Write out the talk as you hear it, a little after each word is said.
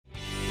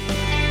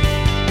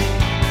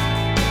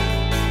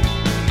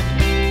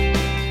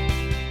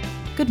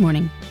Good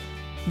morning.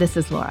 This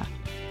is Laura.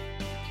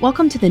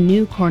 Welcome to the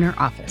New Corner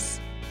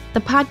Office, the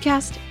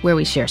podcast where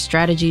we share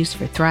strategies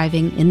for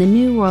thriving in the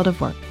new world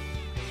of work,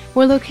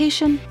 where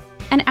location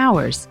and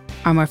hours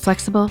are more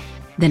flexible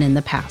than in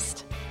the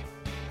past.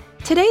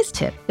 Today's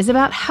tip is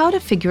about how to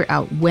figure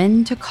out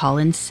when to call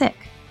in sick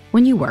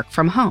when you work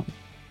from home.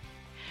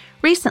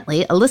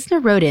 Recently, a listener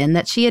wrote in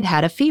that she had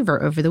had a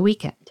fever over the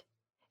weekend.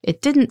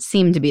 It didn't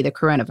seem to be the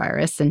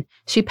coronavirus, and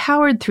she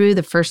powered through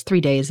the first 3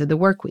 days of the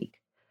work week,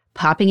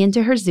 popping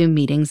into her Zoom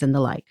meetings and the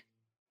like.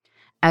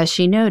 As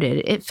she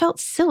noted, it felt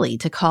silly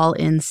to call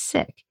in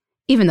sick,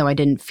 even though I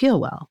didn't feel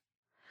well.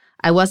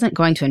 I wasn't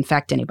going to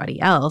infect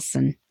anybody else,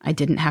 and I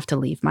didn't have to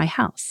leave my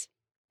house.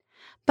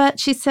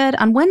 But she said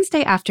on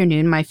Wednesday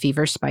afternoon my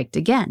fever spiked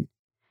again,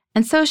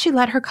 and so she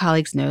let her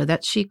colleagues know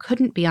that she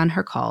couldn't be on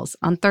her calls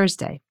on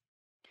Thursday.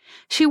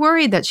 She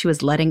worried that she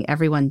was letting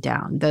everyone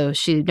down, though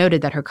she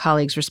noted that her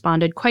colleagues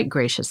responded quite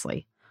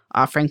graciously,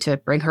 offering to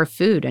bring her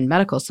food and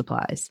medical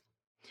supplies.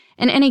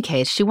 In any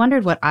case, she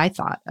wondered what I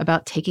thought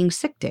about taking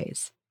sick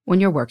days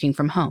when you're working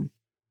from home.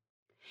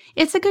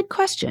 It's a good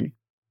question.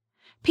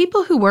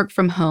 People who work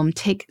from home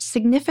take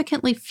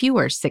significantly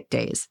fewer sick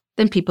days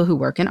than people who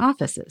work in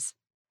offices.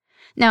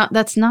 Now,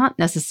 that's not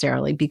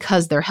necessarily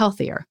because they're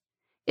healthier.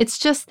 It's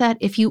just that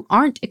if you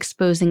aren't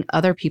exposing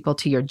other people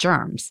to your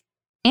germs,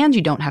 and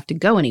you don't have to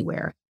go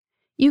anywhere,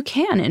 you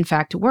can, in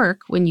fact,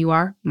 work when you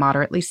are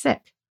moderately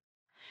sick.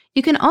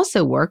 You can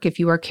also work if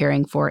you are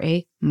caring for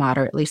a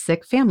moderately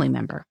sick family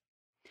member.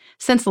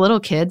 Since little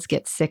kids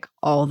get sick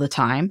all the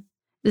time,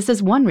 this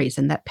is one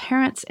reason that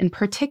parents in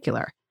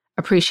particular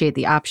appreciate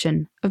the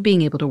option of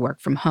being able to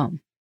work from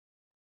home.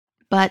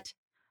 But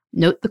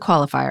note the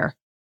qualifier,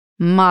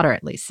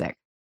 moderately sick.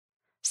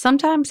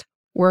 Sometimes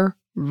we're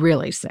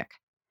really sick.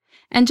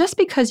 And just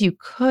because you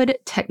could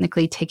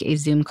technically take a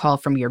Zoom call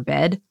from your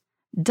bed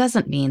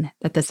doesn't mean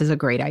that this is a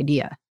great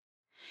idea.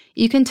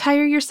 You can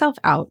tire yourself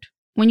out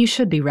when you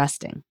should be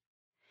resting.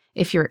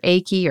 If you're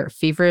achy or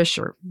feverish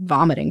or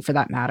vomiting for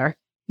that matter,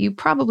 you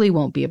probably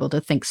won't be able to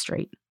think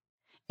straight.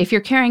 If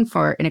you're caring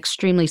for an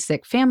extremely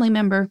sick family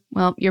member,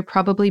 well, you're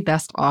probably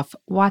best off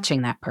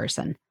watching that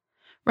person,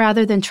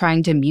 rather than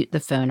trying to mute the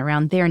phone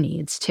around their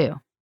needs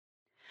too.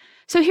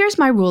 So here's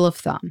my rule of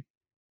thumb.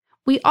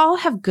 We all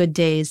have good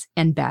days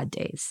and bad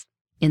days,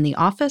 in the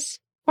office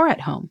or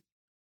at home.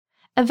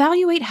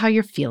 Evaluate how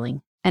you're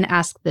feeling and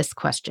ask this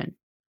question.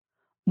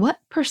 What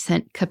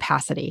 %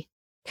 capacity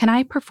can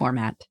I perform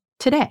at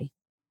today?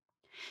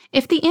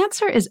 If the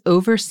answer is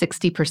over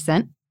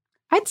 60%,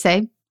 I'd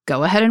say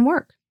go ahead and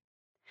work.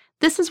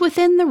 This is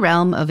within the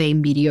realm of a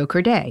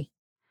mediocre day,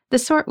 the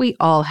sort we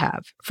all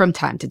have from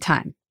time to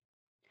time.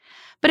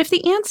 But if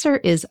the answer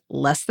is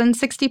less than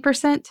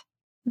 60%,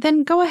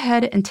 then go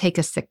ahead and take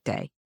a sick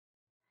day.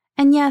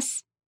 And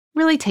yes,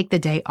 really take the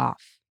day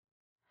off.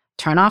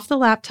 Turn off the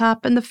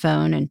laptop and the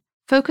phone and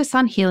focus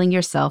on healing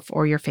yourself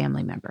or your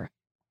family member.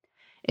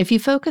 If you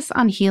focus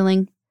on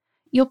healing,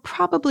 you'll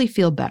probably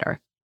feel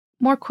better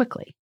more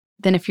quickly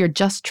than if you're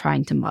just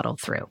trying to muddle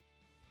through.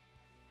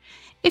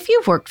 If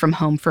you've worked from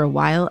home for a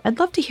while, I'd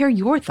love to hear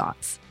your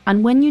thoughts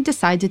on when you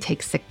decide to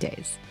take sick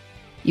days.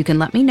 You can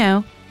let me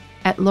know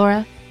at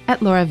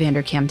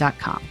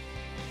laura@lauravanderkam.com.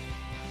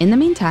 In the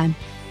meantime,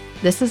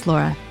 this is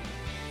Laura.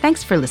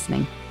 Thanks for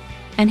listening,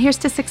 and here's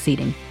to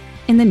succeeding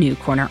in the New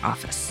Corner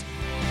Office.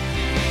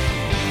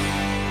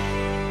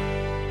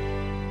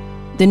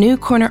 The New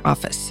Corner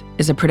Office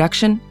is a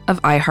production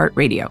of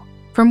iHeartRadio.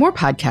 For more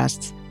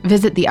podcasts,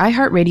 visit the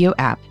iHeartRadio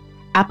app,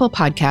 Apple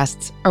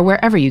Podcasts, or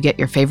wherever you get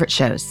your favorite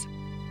shows.